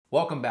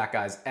Welcome back,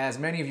 guys. As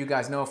many of you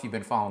guys know, if you've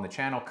been following the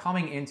channel,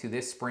 coming into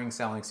this spring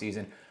selling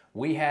season,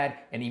 we had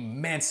an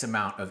immense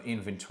amount of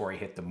inventory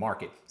hit the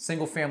market.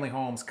 Single family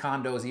homes,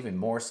 condos, even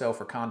more so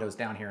for condos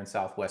down here in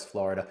Southwest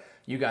Florida.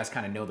 You guys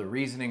kind of know the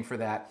reasoning for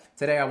that.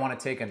 Today, I want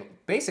to take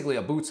basically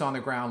a boots on the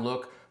ground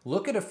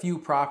look at a few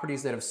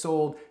properties that have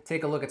sold,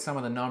 take a look at some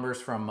of the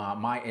numbers from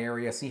my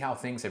area, see how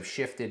things have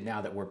shifted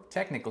now that we're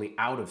technically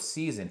out of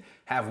season.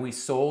 Have we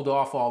sold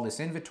off all this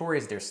inventory?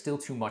 Is there still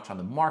too much on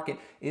the market?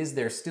 Is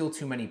there still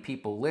too many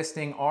people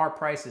listing? Are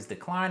prices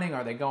declining?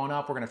 Are they going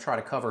up? We're going to try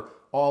to cover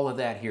all of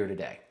that here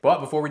today.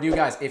 But before we do,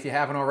 guys, if you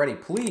haven't already,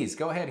 please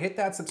go ahead, hit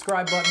that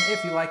subscribe button.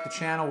 If you like the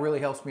channel, really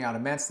helps me out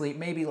immensely.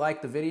 Maybe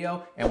like the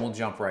video and we'll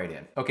jump right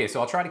in. Okay,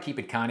 so I'll try to keep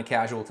it kind of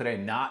casual today,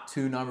 not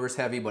too numbers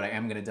heavy, but I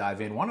am gonna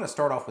dive in. Wanted to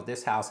start off with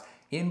this house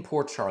in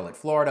Port Charlotte,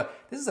 Florida.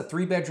 This is a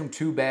 3-bedroom,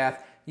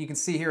 2-bath. You can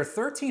see here,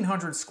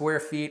 1,300 square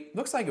feet.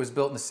 Looks like it was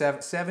built in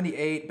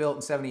 78,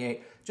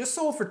 just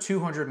sold for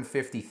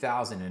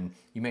 $250,000. And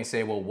you may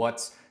say, well,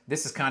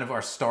 this is kind of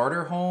our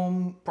starter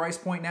home price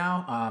point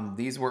now.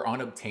 These were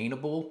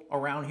unobtainable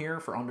around here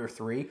for under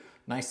 $3.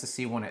 Nice to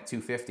see one at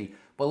 $250.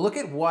 But look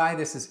at why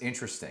this is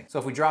interesting. So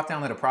if we drop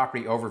down to the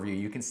property overview,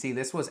 you can see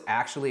this was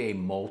actually a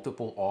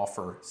multiple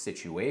offer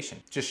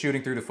situation. Just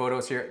shooting through the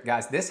photos here,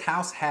 guys, this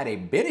house had a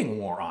bidding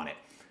war on it.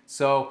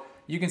 So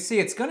you can see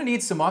it's gonna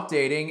need some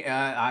updating.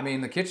 I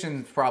mean, the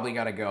kitchen's probably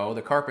gotta go,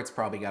 the carpet's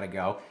probably gotta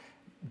go.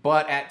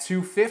 But at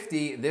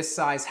 $250, this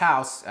size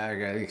house, got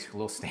a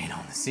little stain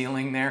on the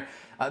ceiling there.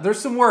 There's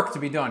some work to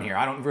be done here.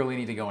 I don't really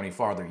need to go any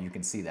farther. You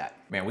can see that.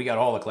 Man, we got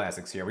all the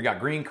classics here. We got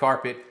green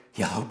carpet,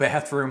 yellow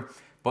bathroom.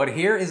 But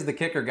here is the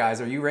kicker, guys.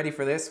 Are you ready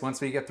for this?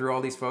 Once we get through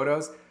all these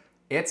photos,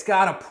 it's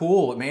got a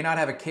pool. It may not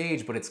have a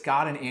cage, but it's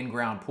got an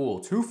in-ground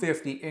pool.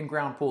 $250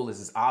 in-ground pool. This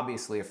is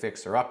obviously a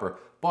fixer-upper,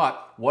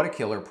 but what a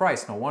killer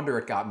price. No wonder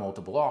it got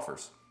multiple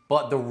offers.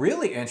 But the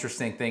really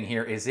interesting thing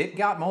here is it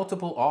got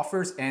multiple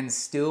offers and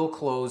still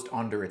closed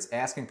under its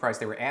asking price.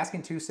 They were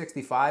asking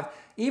 $265.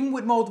 Even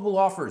with multiple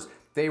offers,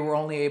 they were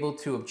only able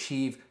to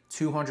achieve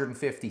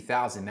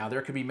 $250,000. Now,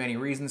 there could be many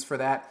reasons for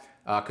that.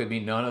 Could be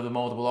none of the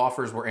multiple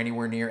offers were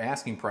anywhere near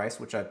asking price,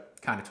 which I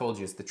kind of told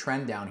you is the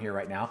trend down here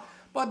right now.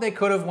 But they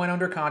could have went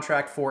under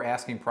contract for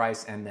asking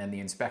price, and then the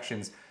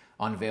inspections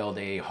unveiled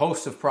a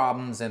host of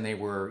problems, and they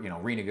were,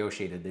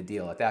 renegotiated the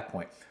deal at that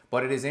point.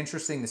 But it is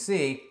interesting to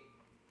see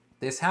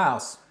this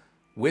house,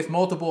 with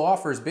multiple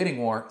offers bidding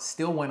war,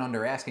 still went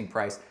under asking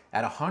price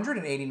at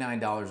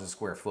 $189 a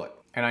square foot.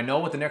 And I know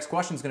what the next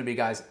question is going to be,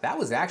 guys. That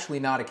was actually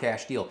not a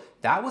cash deal.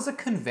 That was a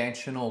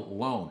conventional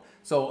loan.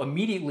 So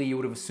immediately you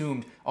would have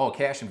assumed, oh, a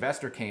cash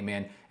investor came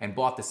in and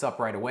bought this up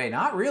right away.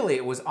 Not really.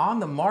 It was on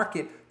the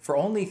market for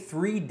only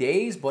 3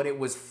 days, but it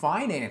was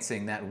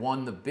financing that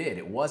won the bid.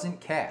 It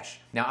wasn't cash.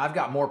 Now, I've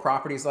got more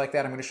properties like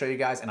that I'm going to show you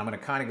guys, and I'm going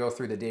to kind of go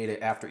through the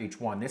data after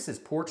each one. This is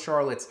Port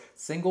Charlotte's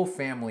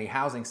single-family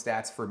housing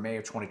stats for May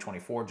of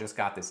 2024. Just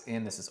got this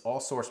in. This is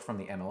all sourced from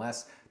the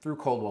MLS through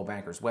Coldwell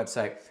Banker's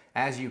website.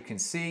 As you can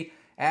see,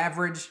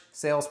 average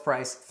sales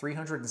price,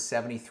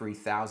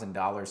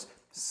 $373,000,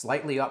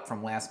 slightly up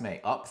from last May,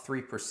 up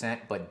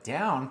 3%, but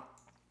down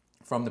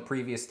from the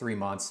previous 3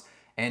 months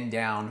and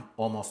down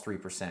almost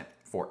 3%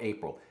 for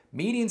April.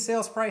 Median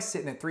sales price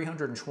sitting at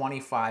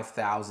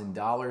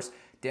 $325,000,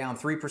 down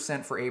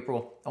 3% for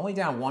April, only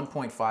down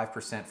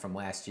 1.5% from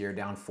last year,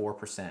 down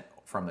 4%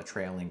 from the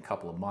trailing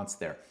couple of months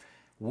there.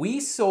 We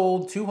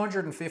sold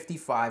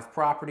 255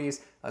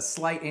 properties, a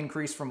slight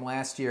increase from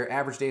last year.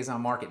 Average days on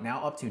market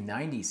now up to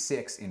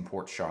 96 in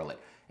Port Charlotte.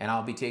 And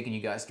I'll be taking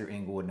you guys through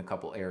Englewood and a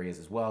couple areas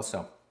as well.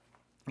 So,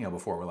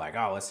 before we're like,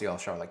 oh, let's see all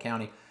Charlotte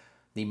County.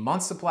 The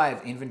month supply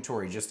of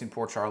inventory just in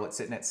Port Charlotte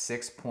sitting at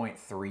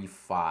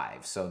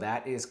 6.35. So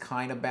that is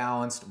kind of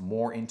balanced,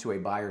 more into a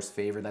buyer's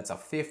favor. That's a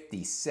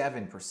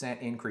 57%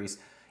 increase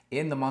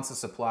in the months of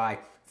supply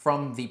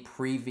from the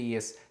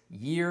previous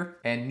year,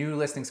 and new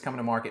listings coming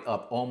to market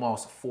up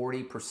almost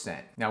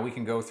 40%. Now we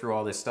can go through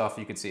all this stuff.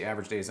 You can see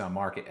average days on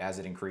market as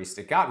it increased.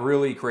 It got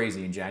really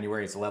crazy in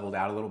January. It's leveled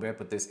out a little bit,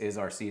 but this is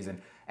our season.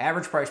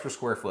 Average price per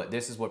square foot.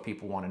 This is what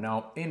people want to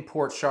know. In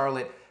Port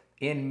Charlotte,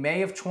 in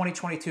May of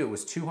 2022, it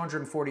was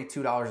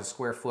 $242 a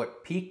square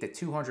foot, peaked at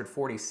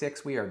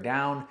 $246. We are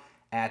down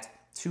at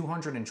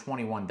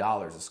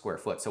 $221 a square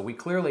foot. So we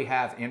clearly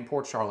have in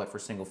Port Charlotte for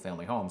single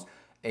family homes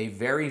a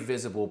very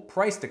visible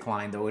price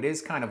decline, though it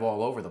is kind of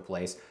all over the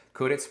place.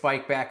 Could it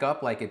spike back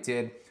up like it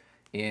did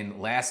in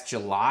last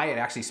July? It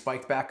actually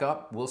spiked back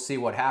up. We'll see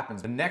what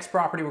happens. The next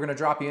property we're going to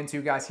drop you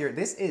into, guys, here,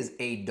 this is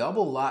a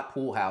double lot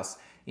pool house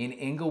in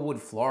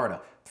Englewood,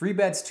 Florida. 3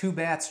 beds, 2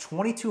 baths,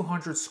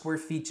 2,200 square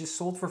feet, just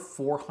sold for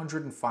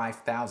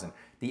 $405,000.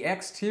 The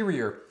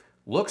exterior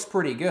looks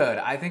pretty good.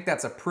 I think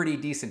that's a pretty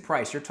decent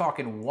price. You're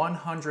talking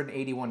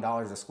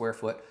 $181 a square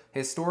foot.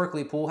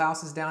 Historically, pool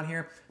houses down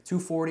here,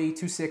 $240,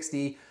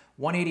 $260,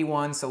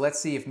 $181. So let's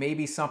see if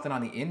maybe something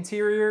on the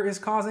interior is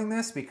causing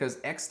this, because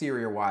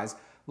exterior-wise,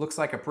 looks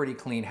like a pretty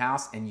clean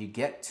house, and you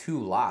get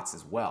 2 lots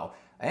as well.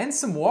 And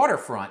some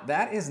waterfront.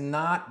 That is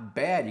not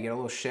bad. You get a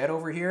little shed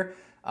over here.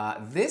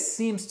 This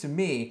seems to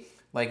me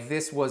like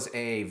this was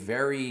a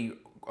very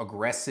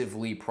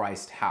aggressively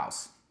priced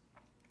house.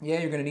 Yeah,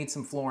 you're gonna need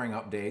some flooring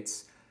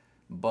updates,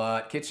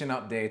 but kitchen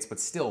updates, but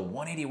still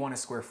 181 a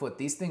square foot.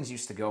 These things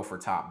used to go for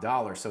top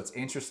dollar, so it's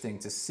interesting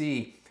to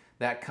see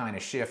that kind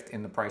of shift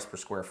in the price per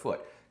square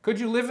foot. Could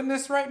you live in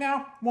this right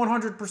now?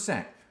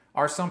 100%.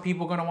 Are some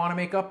people gonna wanna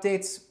make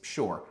updates?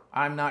 Sure.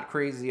 I'm not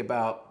crazy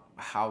about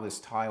how this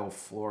tile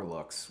floor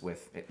looks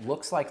with, it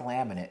looks like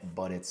laminate,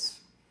 but it's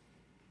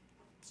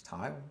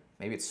tile?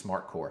 Maybe it's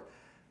SmartCore.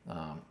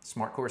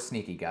 SmartCore is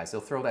sneaky, guys.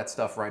 They'll throw that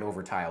stuff right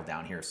over tile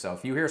down here. So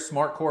if you hear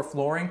SmartCore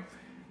flooring,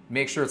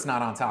 make sure it's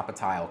not on top of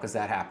tile because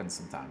that happens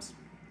sometimes.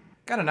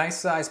 Got a nice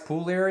sized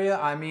pool area.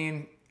 I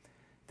mean,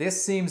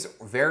 this seems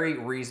very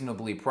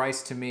reasonably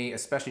priced to me,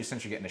 especially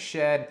since you're getting a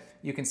shed.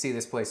 You can see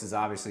this place has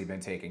obviously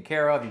been taken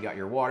care of. You got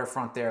your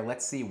waterfront there.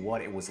 Let's see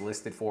what it was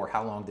listed for.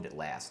 How long did it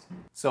last?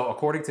 So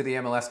according to the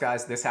MLS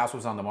guys, this house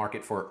was on the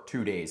market for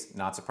 2 days,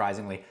 not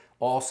surprisingly.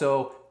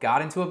 Also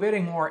got into a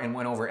bidding war and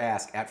went over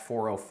ask at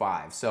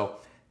 405. So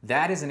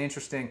that is an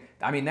interesting,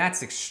 I mean,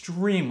 that's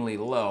extremely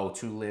low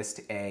to list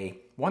a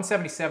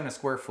 177 a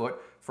square foot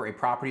for a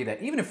property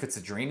that, even if it's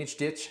a drainage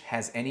ditch,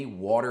 has any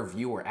water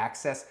view or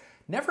access,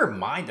 never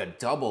mind a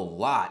double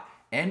lot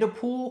and a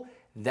pool.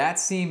 That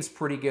seems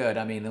pretty good.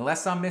 I mean,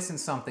 unless I'm missing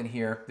something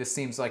here, this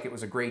seems like it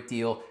was a great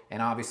deal,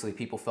 and obviously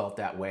people felt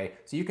that way.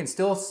 So you can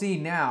still see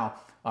now,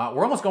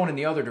 we're almost going in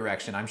the other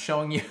direction. I'm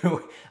showing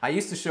you, I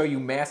used to show you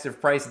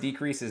massive price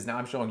decreases. Now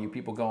I'm showing you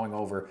people going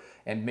over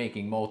and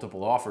making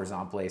multiple offers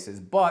on places,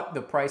 but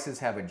the prices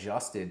have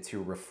adjusted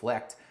to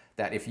reflect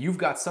that if you've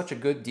got such a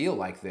good deal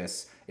like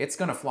this, it's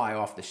gonna fly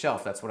off the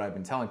shelf. That's what I've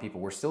been telling people.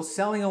 We're still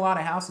selling a lot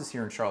of houses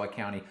here in Charlotte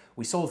County.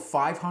 We sold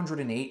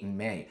 508 in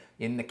May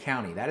in the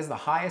county. That is the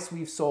highest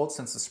we've sold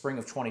since the spring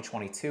of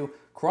 2022,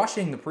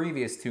 crushing the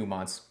previous 2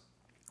 months,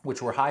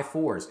 which were high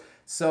fours.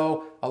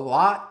 So a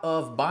lot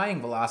of buying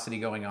velocity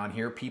going on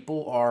here.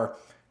 People are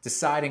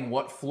deciding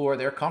what floor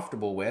they're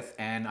comfortable with.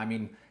 And I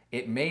mean,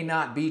 it may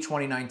not be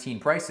 2019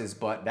 prices,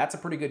 but that's a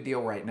pretty good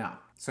deal right now.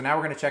 So now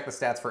we're gonna check the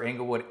stats for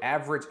Englewood.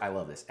 Average, I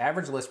love this,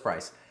 average list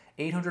price,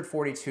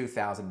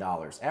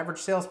 $842,000. Average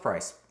sales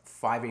price,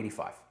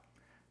 $585.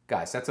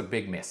 Guys, that's a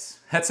big miss.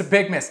 That's a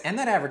big miss. And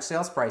that average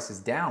sales price is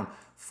down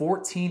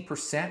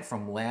 14%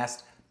 from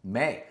last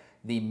May.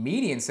 The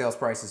median sales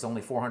price is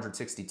only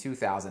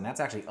 $462,000. That's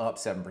actually up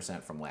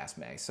 7% from last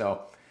May.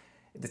 So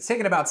it's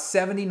taken about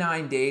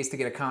 79 days to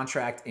get a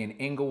contract in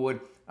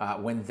Englewood.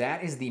 When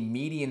that is the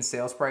median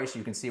sales price,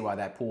 you can see why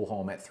that pool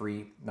home at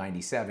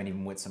 $397,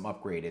 even with some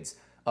upgrades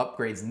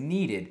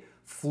needed,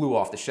 flew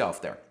off the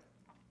shelf there.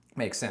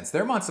 Makes sense.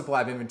 Their month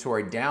supply of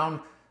inventory down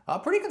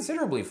pretty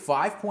considerably,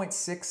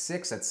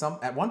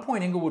 5.66 at one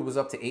point. Englewood was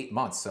up to 8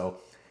 months,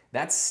 so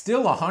that's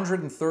still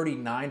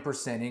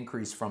 139%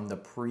 increase from the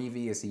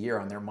previous year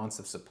on their months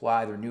of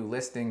supply. Their new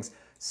listings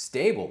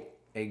stable.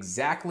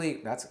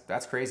 Exactly,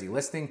 that's crazy.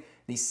 Listing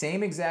the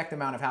same exact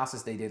amount of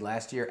houses they did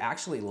last year,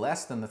 actually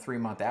less than the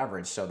 3-month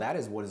average. So that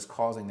is what is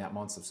causing that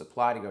months of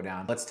supply to go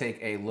down. Let's take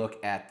a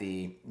look at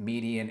the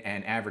median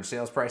and average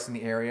sales price in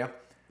the area.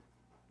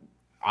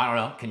 I don't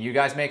know, can you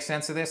guys make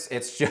sense of this?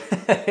 It's just,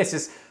 it's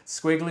just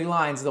squiggly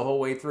lines the whole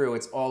way through.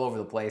 It's all over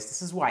the place.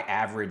 This is why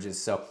average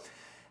is so,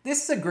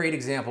 this is a great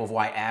example of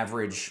why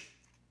average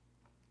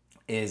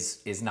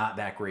is not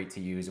that great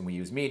to use, and we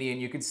use median.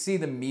 You can see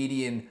the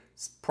median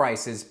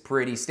price is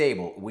pretty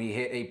stable. We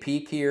hit a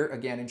peak here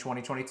again in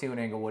 2022 in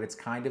Englewood. It's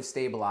kind of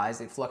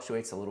stabilized. It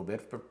fluctuates a little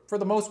bit, but for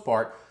the most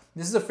part,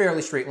 this is a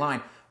fairly straight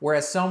line.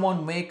 Whereas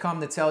someone may come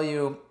to tell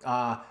you,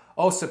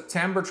 oh,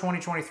 September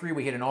 2023,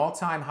 we hit an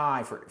all-time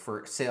high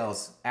for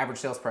sales, average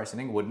sales price in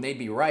Englewood, and they'd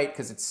be right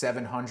because it's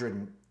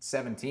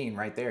 717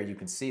 right there. You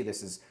can see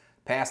this is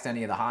past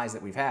any of the highs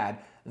that we've had.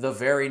 The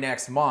very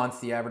next month,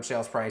 the average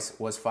sales price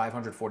was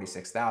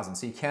 $546,000.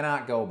 So you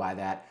cannot go by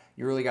that.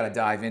 You really got to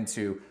dive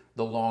into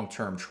the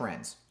long-term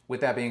trends.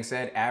 With that being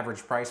said,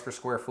 average price per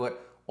square foot,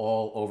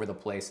 all over the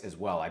place as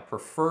well. I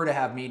prefer to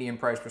have median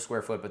price per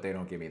square foot, but they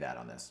don't give me that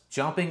on this.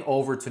 Jumping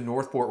over to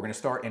Northport, we're gonna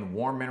start in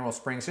Warm Mineral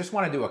Springs. Just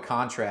wanna do a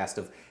contrast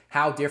of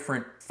how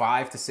different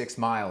 5 to 6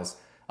 miles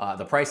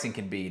the pricing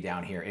can be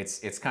down here.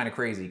 It's kind of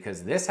crazy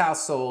because this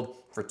house sold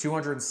for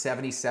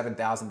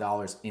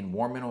 $277,000 in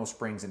Warm Mineral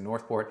Springs in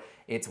Northport.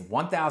 It's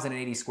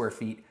 1,080 square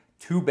feet,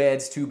 2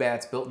 beds, 2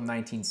 baths, built in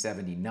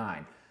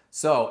 1979.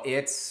 So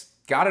it's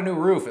got a new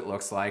roof, it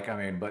looks like. I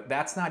mean, but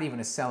that's not even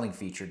a selling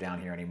feature down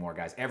here anymore,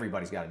 guys.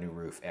 Everybody's got a new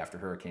roof after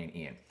Hurricane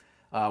Ian.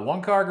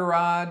 1-car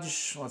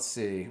garage, let's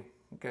see.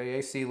 Okay,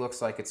 AC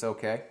looks like it's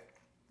okay.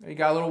 You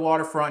got a little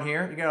waterfront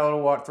here. You got a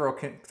little water,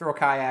 throw a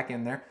kayak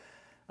in there.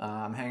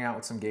 Hang out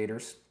with some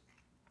gators.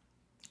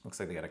 Looks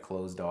like they got a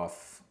closed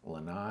off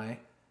lanai.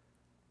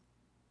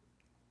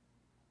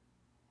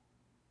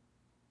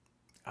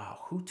 Oh,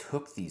 who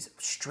took these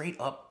straight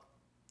up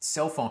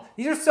cell phone?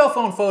 These are cell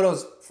phone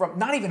photos from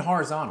not even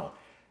horizontal.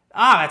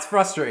 Ah, that's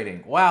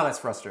frustrating. Wow, that's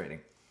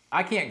frustrating.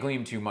 I can't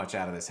glean too much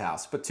out of this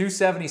house, but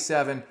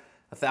 277,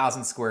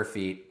 1,000 square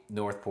feet,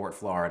 Northport,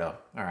 Florida.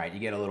 All right, you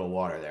get a little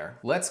water there.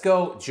 Let's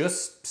go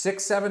just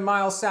 6-7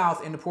 miles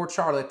south into Port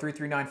Charlotte,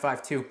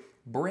 33952.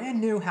 Brand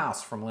new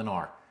house from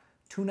Lennar,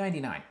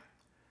 $299.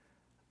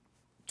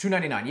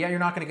 $299. Yeah, you're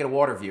not going to get a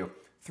water view.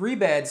 3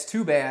 beds,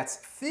 2 baths,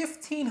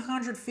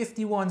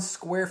 1,551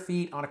 square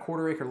feet on a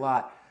quarter-acre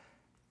lot.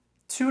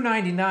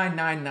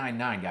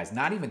 $299,999, guys.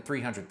 Not even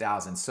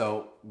 $300,000.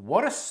 So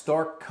what a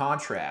stark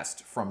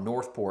contrast from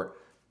Northport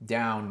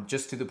down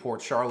just to the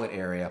Port Charlotte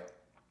area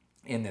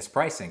in this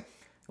pricing.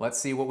 Let's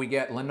see what we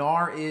get.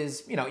 Lennar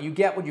is, you know, you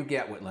get what you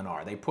get with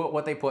Lennar. They put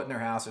what they put in their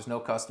house. There's no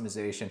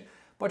customization.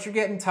 But you're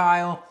getting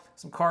tile,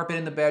 some carpet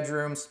in the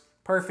bedrooms,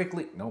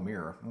 perfectly, no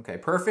mirror, okay,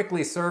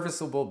 perfectly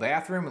serviceable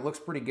bathroom. It looks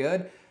pretty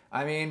good.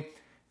 I mean,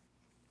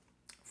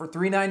 for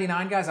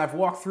 $399, guys, I've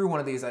walked through one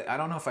of these. I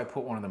don't know if I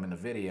put one of them in the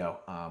video,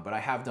 but I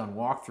have done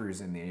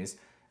walkthroughs in these.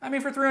 I mean,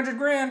 for 300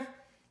 grand.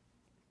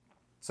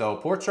 So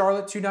Port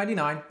Charlotte,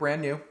 $299,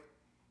 brand new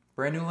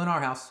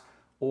Lennar house,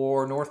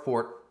 or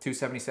Northport,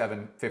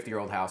 $277,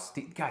 50-year-old house.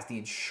 Guys, the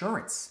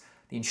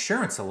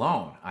insurance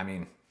alone, I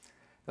mean,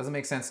 doesn't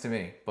make sense to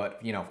me. But,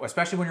 you know,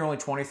 especially when you're only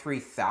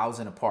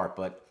 $23,000 apart.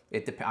 But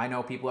I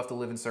know people have to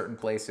live in certain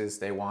places.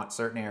 They want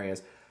certain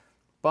areas.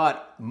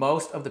 But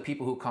most of the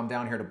people who come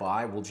down here to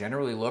buy will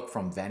generally look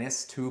from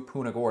Venice to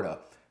Punta Gorda.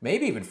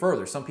 Maybe even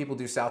further. Some people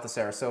do south of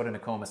Sarasota,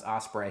 Nokomis,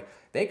 Osprey.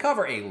 They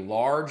cover a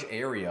large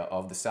area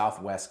of the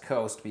southwest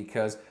coast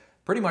because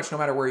pretty much no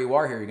matter where you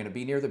are here, you're going to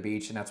be near the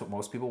beach, and that's what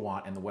most people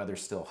want, and the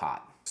weather's still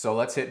hot. So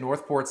let's hit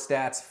Northport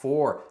stats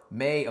for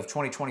May of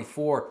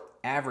 2024.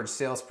 Average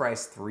sales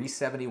price,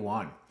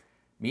 $371.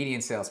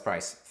 Median sales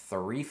price,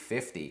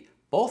 $350.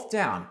 Both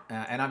down,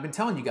 and I've been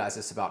telling you guys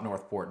this about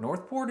Northport.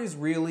 Northport is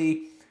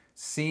really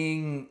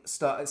seeing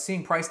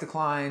price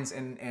declines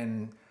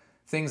and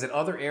things that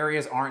other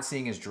areas aren't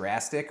seeing as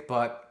drastic,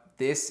 but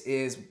this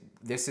is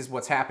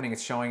what's happening.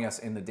 It's showing us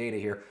in the data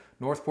here.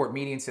 Northport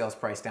median sales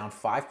price down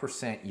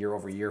 5% year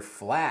over year,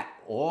 flat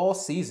all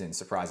season,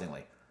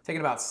 surprisingly.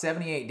 Taking about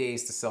 78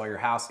 days to sell your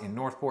house in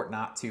Northport,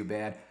 not too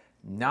bad.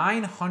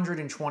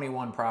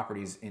 921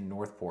 properties in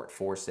Northport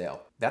for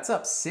sale. That's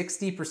up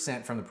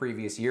 60% from the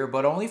previous year,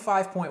 but only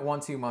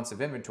 5.12 months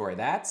of inventory.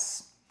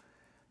 That's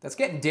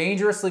getting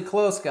dangerously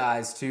close,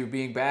 guys, to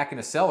being back in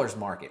a seller's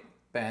market.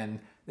 And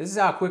this is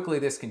how quickly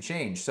this can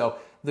change. So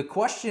the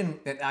question,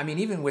 I mean,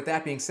 even with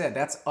that being said,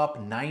 that's up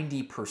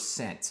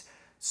 90%.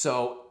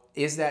 So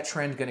is that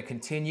trend going to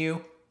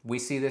continue? We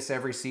see this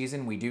every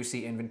season. We do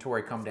see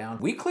inventory come down.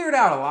 We cleared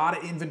out a lot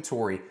of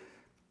inventory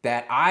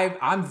that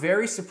I'm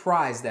very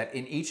surprised that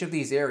in each of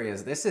these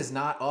areas, this is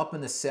not up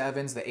in the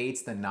 7s, the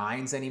 8s, the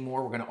 9s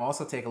anymore. We're going to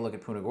also take a look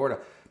at Punta Gorda.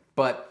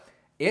 But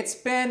it's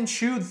been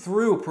chewed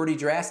through pretty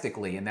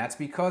drastically, and that's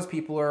because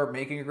people are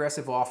making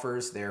aggressive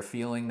offers. They're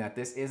feeling that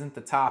this isn't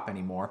the top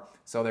anymore,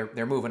 so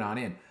they're moving on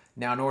in.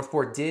 Now,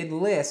 Northport did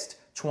list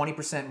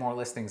 20% more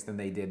listings than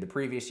they did the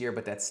previous year,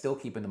 but that's still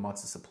keeping the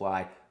months of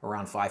supply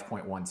around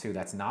 5.12.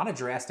 That's not a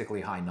drastically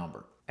high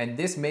number. And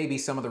this may be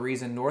some of the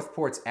reason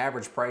Northport's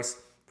average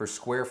price per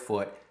square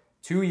foot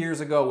 2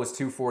 years ago was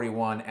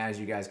 $241. As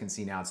you guys can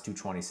see now, it's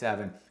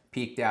 $227.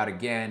 Peaked out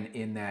again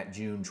in that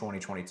June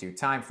 2022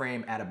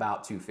 timeframe at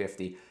about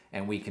 $250.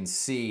 And we can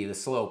see the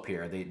slope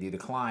here. The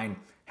decline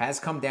has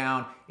come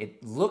down.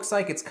 It looks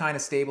like it's kind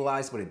of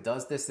stabilized, but it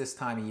does this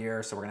time of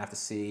year. So we're gonna have to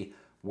see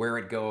where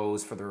it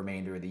goes for the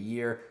remainder of the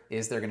year.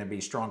 Is there gonna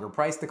be stronger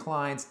price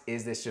declines?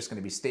 Is this just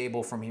gonna be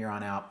stable from here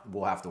on out?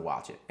 We'll have to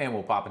watch it. And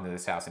we'll pop into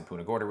this house in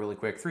Punta Gorda really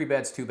quick. 3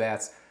 beds, 2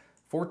 baths,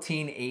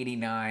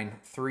 $1,489,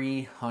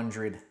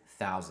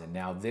 $300,000.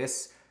 Now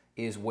this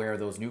is where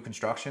those new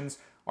constructions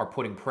are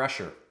putting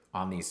pressure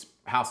on these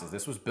houses.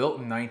 This was built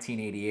in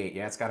 1988.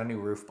 Yeah, it's got a new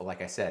roof, but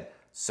like I said,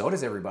 so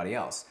does everybody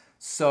else.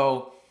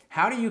 So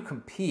how do you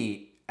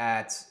compete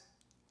at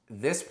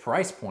this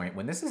price point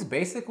when this is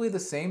basically the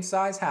same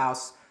size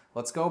house?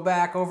 Let's go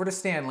back over to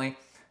Stanley.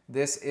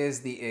 This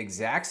is the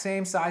exact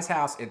same size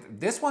house.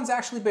 This one's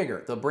actually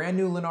bigger. The brand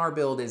new Lennar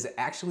build is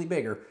actually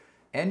bigger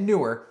and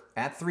newer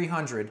at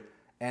 $300.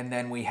 And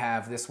then we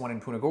have this one in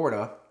Punta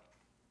Gorda,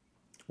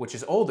 which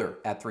is older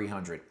at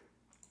 $300.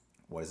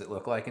 What does it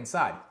look like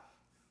inside?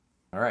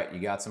 All right, you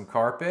got some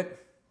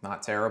carpet,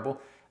 not terrible.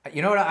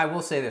 You know what, I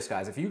will say this,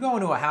 guys. If you go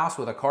into a house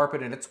with a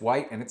carpet and it's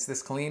white and it's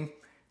this clean,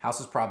 house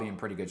is probably in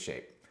pretty good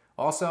shape.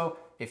 Also,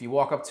 if you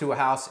walk up to a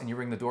house and you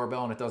ring the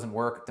doorbell and it doesn't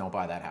work, don't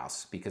buy that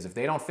house. Because if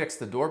they don't fix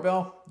the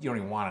doorbell, you don't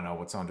even want to know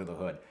what's under the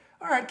hood.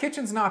 All right,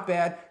 kitchen's not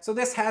bad. So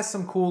this has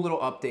some cool little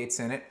updates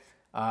in it.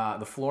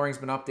 The flooring's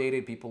been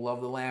updated. People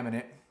love the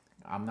laminate.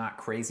 I'm not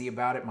crazy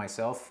about it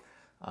myself.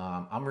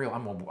 I'm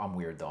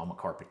weird though. I'm a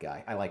carpet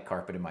guy. I like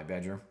carpet in my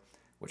bedroom,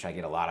 which I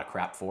get a lot of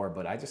crap for,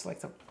 but I just like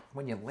to,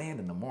 when you land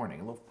in the morning,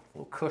 a little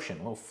cushion, a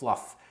little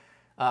fluff.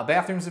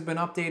 Bathrooms have been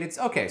updated.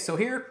 Okay, so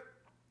here,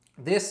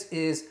 this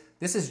is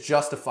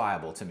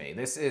justifiable to me.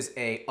 This is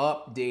a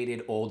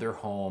updated, older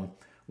home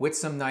with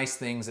some nice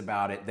things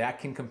about it that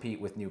can compete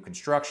with new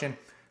construction.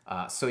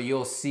 So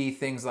you'll see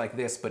things like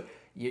this, but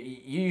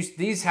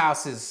these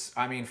houses,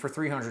 I mean, for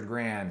 300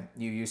 grand,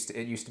 it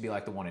used to be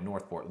like the one in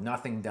Northport,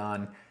 nothing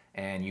done,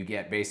 and you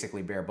get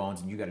basically bare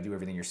bones and you got to do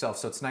everything yourself.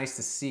 So it's nice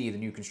to see the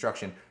new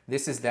construction.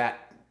 This is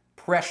that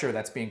pressure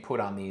that's being put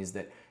on these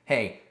that,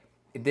 hey,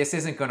 this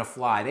isn't going to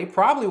fly. They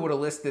probably would have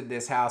listed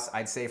this house,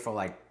 I'd say, for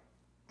like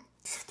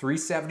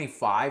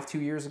 $375 2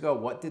 years ago.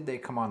 What did they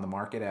come on the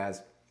market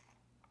as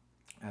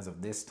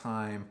of this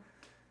time?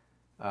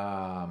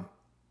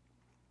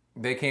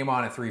 They came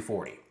on at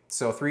 $340.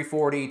 So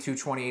 $340,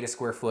 $228 a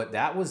square foot.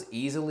 That was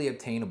easily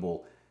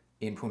obtainable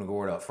in Punta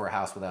Gorda for a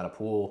house without a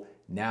pool.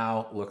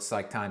 Now looks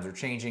like times are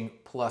changing.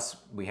 Plus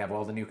we have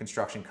all the new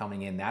construction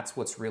coming in. That's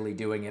what's really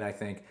doing it, I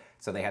think.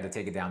 So they had to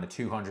take it down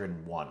to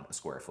 $201 a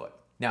square foot.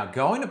 Now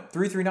going to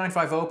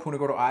 33950 Punta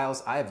Gorda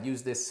Isles, I have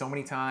used this so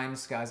many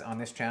times, guys, on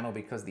this channel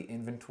because the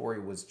inventory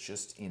was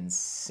just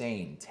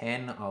insane.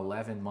 10,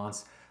 11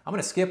 months. I'm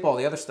gonna skip all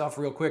the other stuff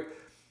real quick.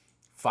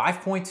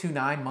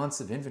 5.29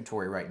 months of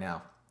inventory right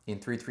now in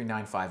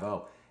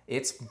 33950.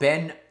 It's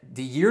been,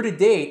 the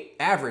year-to-date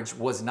average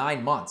was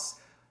 9 months.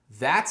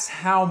 That's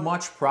how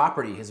much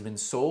property has been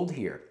sold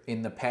here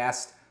in the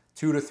past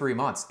 2 to 3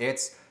 months.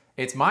 It's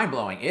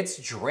mind-blowing. It's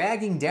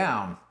dragging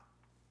down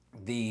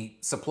the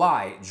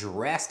supply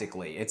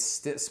drastically.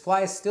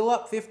 Supply is still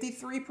up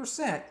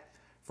 53%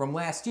 from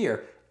last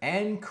year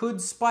and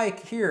could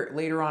spike here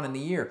later on in the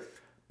year.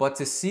 But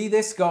to see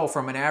this go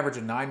from an average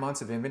of 9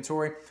 months of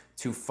inventory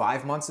to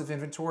 5 months of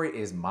inventory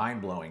is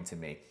mind-blowing to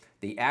me.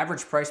 The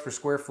average price per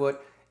square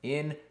foot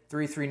in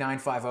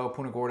 33950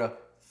 Punta Gorda,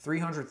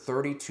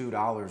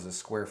 $332 a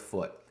square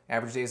foot.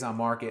 Average days on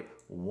market,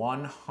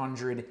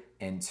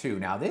 102.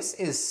 Now this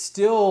is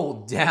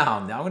still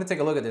down. Now I'm gonna take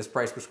a look at this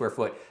price per square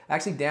foot.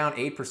 Actually down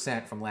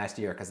 8% from last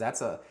year because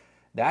that's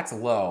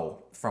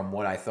low from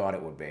what I thought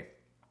it would be.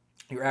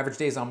 Your average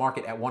days on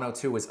market at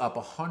 102 is up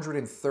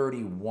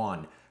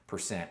 131%.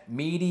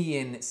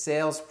 Median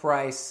sales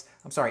price,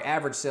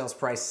 average sales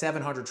price,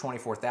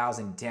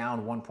 $724,000,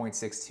 down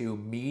 1.62.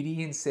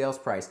 Median sales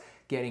price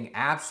getting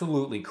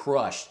absolutely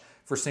crushed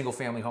for single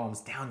family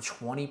homes, down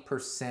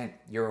 20%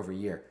 year over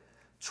year.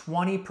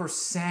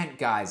 20%,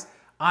 guys.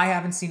 I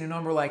haven't seen a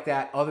number like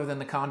that other than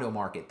the condo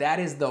market. That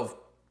is the,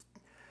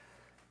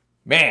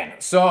 man.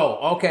 So,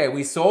 okay,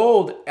 we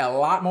sold a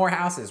lot more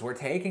houses. We're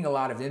taking a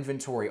lot of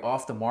inventory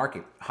off the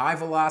market. High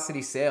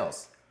velocity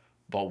sales,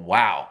 but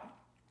wow.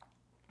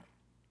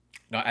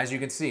 Now, as you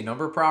can see,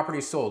 number of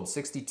properties sold,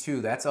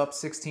 62. That's up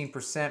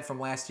 16% from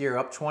last year,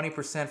 up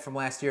 20% from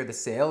last year. The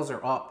sales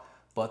are up,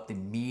 but the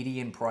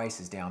median price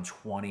is down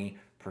 20%.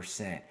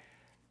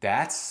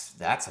 That's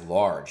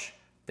large.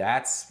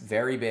 That's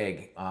very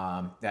big.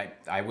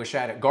 I wish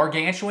I had a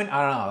gargantuan.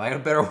 I don't know. I had a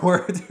better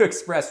word to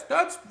express.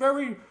 Those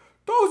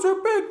are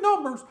big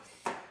numbers.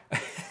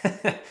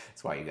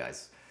 That's why you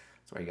guys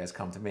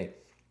come to me.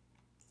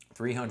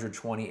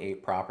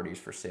 328 properties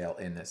for sale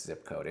in this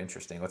zip code.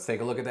 Interesting. Let's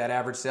take a look at that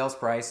average sales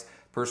price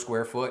per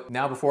square foot.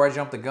 Now, before I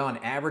jump the gun,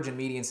 average and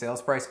median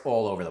sales price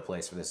all over the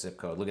place for this zip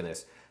code. Look at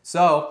this.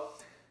 So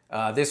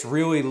this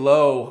really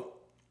low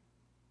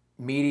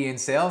median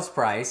sales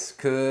price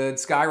could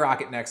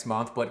skyrocket next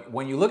month, but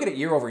when you look at it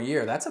year over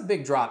year, that's a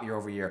big drop year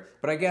over year.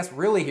 But I guess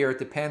really here it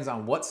depends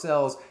on what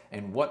sells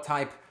and what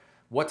type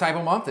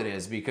of month it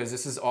is, because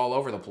this is all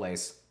over the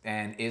place.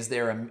 And is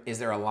there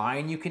a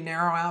line you can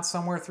narrow out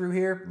somewhere through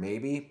here?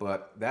 Maybe,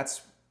 but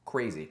that's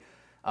crazy.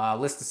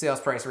 List to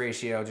sales price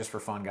ratio, just for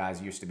fun, guys,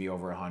 used to be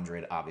over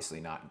 100. Obviously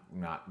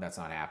that's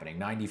not happening.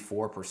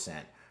 94%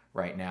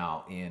 right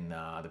now in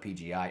the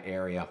PGI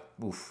area.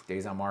 Oof,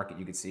 days on market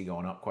you could see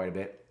going up quite a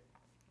bit.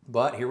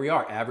 But here we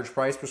are, average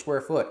price per square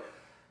foot.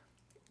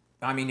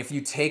 I mean, if you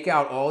take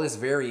out all this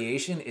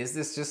variation, is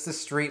this just a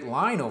straight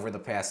line over the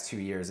past 2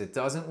 years? It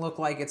doesn't look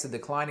like it's a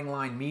declining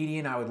line.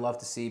 Median I would love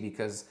to see,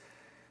 because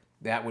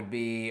that would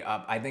be,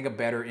 I think, a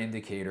better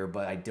indicator,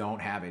 but I don't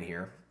have it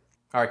here.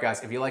 All right,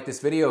 guys, if you like this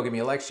video, give me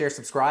a like, share,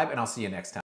 subscribe, and I'll see you next time.